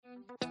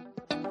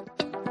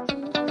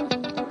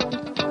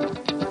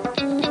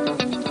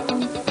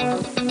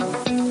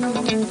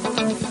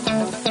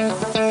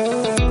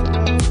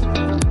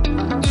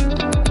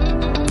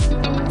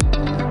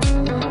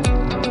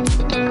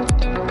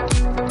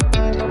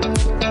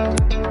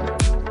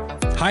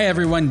Hi,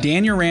 everyone.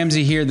 Daniel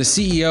Ramsey here, the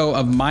CEO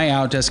of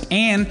MyOutDesk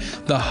and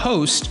the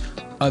host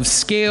of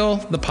Scale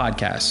the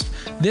Podcast.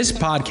 This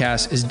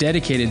podcast is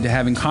dedicated to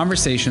having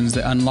conversations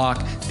that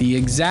unlock the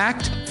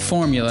exact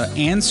formula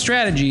and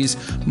strategies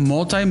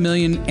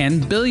multi-million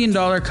and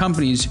billion-dollar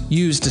companies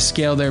use to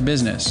scale their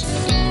business.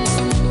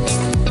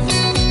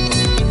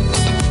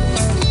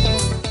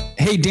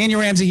 Hey,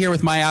 Daniel Ramsey here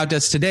with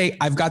MyOutDesk. Today,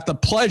 I've got the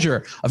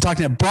pleasure of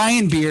talking to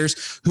Brian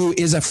Beers, who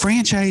is a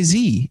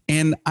franchisee.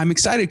 And I'm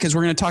excited because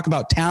we're going to talk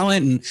about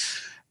talent and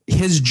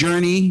his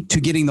journey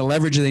to getting the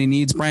leverage that he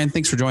needs. Brian,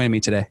 thanks for joining me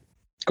today.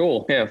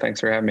 Cool. Yeah,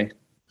 thanks for having me.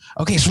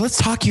 Okay, so let's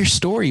talk your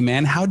story,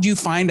 man. How did you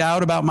find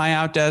out about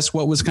MyOutDesk?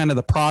 What was kind of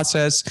the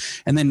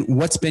process? And then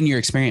what's been your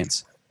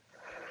experience?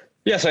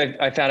 Yes,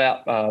 I found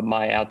out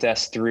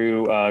MyOutDesk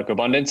through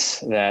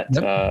GoBundance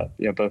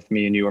that both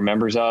me and you are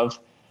members of.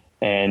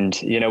 And,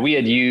 we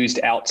had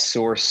used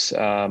outsource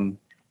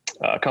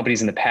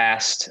companies in the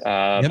past,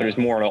 but it was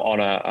more on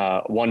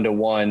a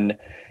one-to-one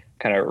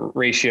kind of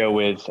ratio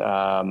with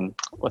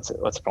what's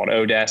it called,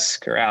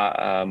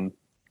 Odesk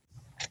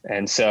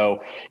and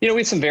so, we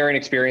had some varying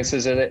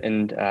experiences in it.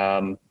 And,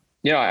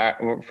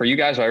 for you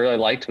guys, what I really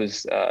liked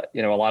was, a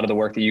lot of the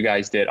work that you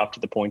guys did up to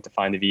the point to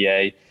find the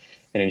VA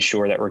and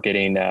ensure that we're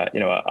getting, a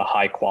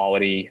high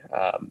quality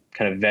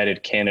kind of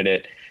vetted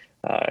candidate.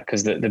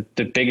 Because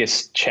the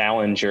biggest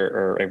challenge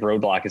or a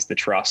roadblock is the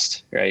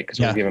trust, right? Because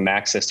we'll give them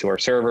access to our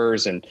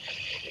servers and,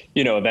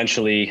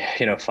 eventually,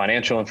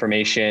 financial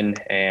information.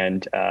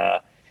 And,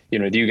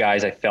 with you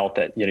guys, I felt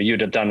that, you'd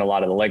have done a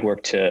lot of the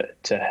legwork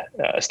to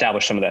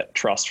establish some of that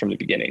trust from the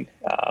beginning.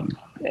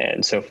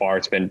 And so far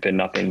it's been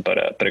nothing but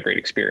a great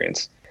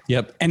experience.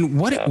 Yep. And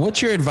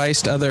what's your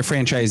advice to other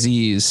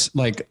franchisees,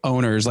 like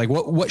owners? Like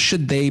what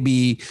should they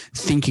be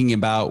thinking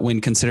about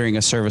when considering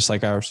a service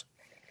like ours?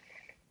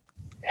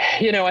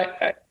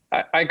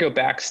 I go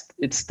back.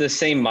 It's the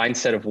same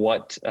mindset of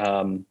what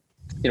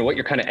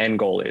your kind of end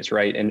goal is,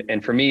 right?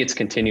 And for me, it's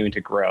continuing to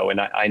grow.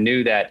 And I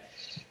knew that,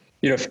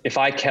 if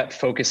I kept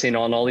focusing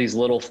on all these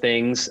little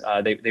things,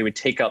 they would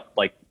take up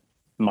like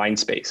mind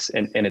space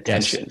and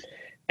attention. Yes.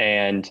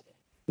 And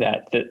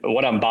that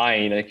what I'm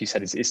buying, like you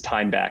said, is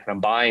time back. And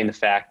I'm buying the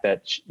fact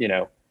that,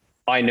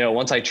 I know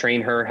once I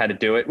train her how to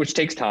do it, which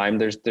takes time,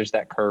 there's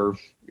that curve,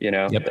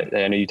 that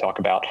I know you talk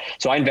about.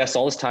 So I invest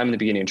all this time in the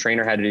beginning and train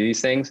her how to do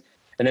these things.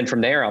 And then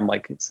from there, I'm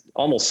like, it's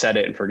almost set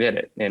it and forget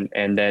it.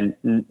 And then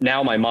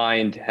now my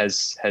mind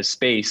has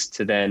space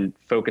to then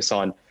focus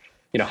on,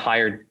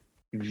 higher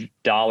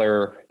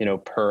dollar,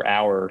 per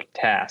hour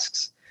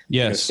tasks.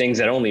 Yes. Things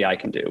that only I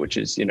can do, which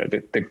is,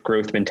 the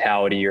growth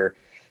mentality or,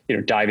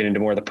 diving into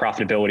more of the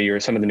profitability or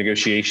some of the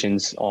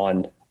negotiations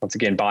on, once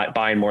again,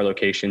 buying more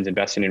locations,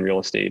 investing in real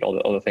estate,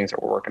 all the things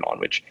that we're working on,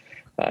 which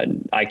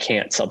I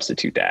can't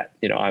substitute that.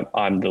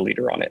 I'm the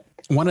leader on it.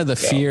 One of the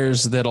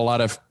fears that a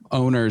lot of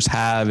owners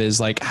have is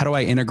like, how do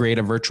I integrate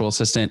a virtual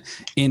assistant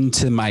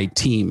into my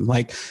team?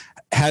 Like,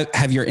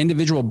 have your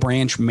individual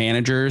branch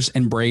managers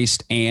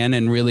embraced Anne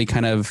and really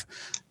kind of,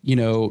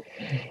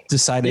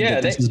 decided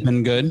that this has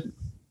been good?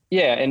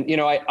 Yeah. And,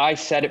 I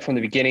said it from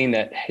the beginning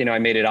that, I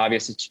made it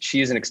obvious that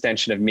she is an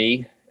extension of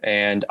me.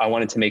 And I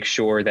wanted to make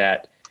sure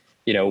that,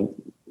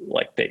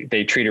 like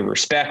they treated her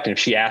respect. And if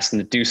she asked them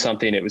to do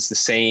something, it was the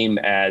same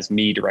as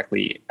me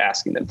directly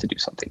asking them to do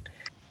something.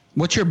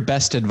 What's your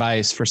best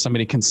advice for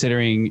somebody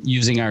considering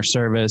using our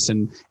service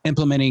and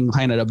implementing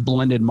kind of a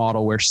blended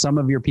model where some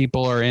of your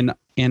people are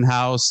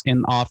in-house,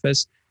 in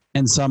office,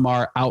 and some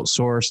are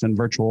outsourced and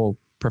virtual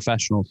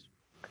professionals?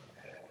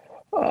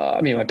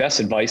 My best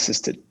advice is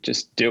to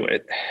just do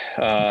it,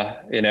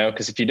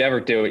 because if you never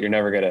do it, you're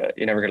never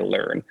gonna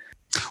learn.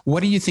 What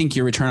do you think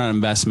your return on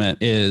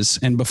investment is?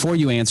 And before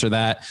you answer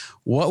that,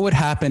 what would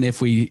happen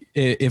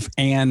if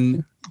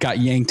Anne got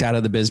yanked out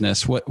of the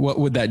business? What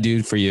would that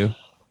do for you?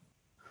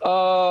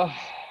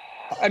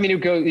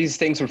 These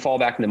things would fall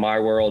back into my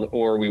world,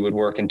 or we would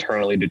work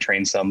internally to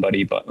train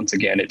somebody. But once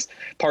again, it's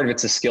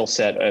a skill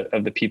set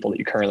of the people that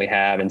you currently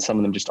have. And some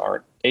of them just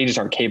aren't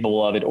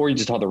capable of it, or you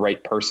just don't have the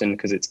right person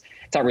because it's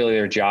not really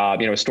their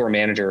job. A store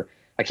manager,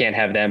 I can't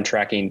have them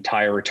tracking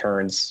tire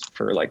returns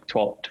for like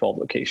 12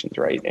 locations.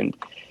 Right. And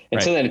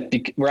right. So then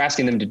we're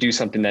asking them to do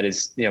something that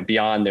is,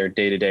 beyond their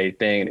day-to-day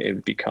thing. It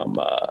would become,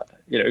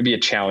 it would be a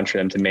challenge for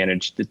them to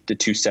manage the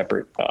two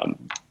separate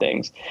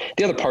things.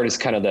 The other part is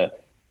kind of the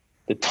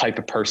type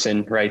of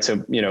person, right?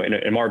 So,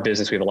 in our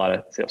business, we have a lot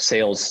of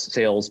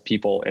sales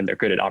people, and they're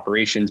good at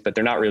operations, but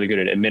they're not really good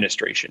at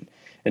administration.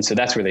 And so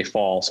that's where they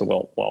fall. So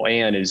while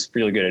Anne is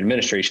really good at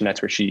administration,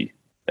 that's where she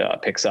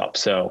picks up.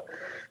 So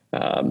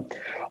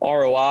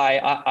ROI,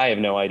 I have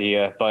no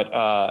idea, but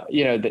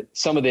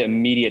some of the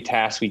immediate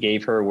tasks we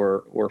gave her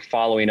were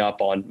following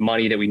up on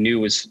money that we knew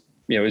was,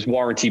 it was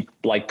warranty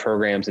like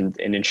programs and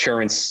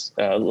insurance,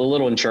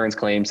 little insurance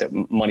claims that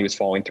money was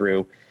falling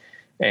through.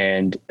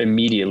 And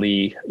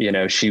immediately,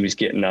 she was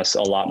getting us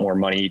a lot more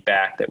money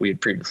back that we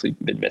had previously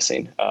been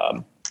missing.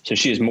 So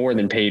she is more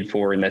than paid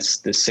for in this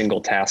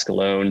single task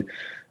alone.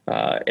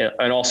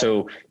 And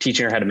also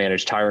teaching her how to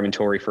manage tire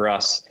inventory for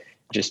us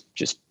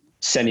just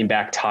sending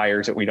back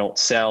tires that we don't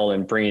sell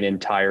and bringing in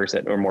tires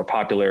that are more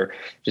popular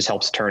just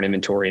helps turn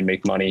inventory and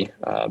make money.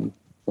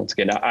 Once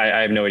again,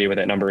 I have no idea what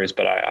that number is,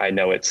 but I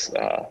know it's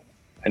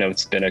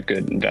been a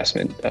good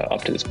investment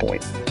up to this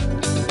point.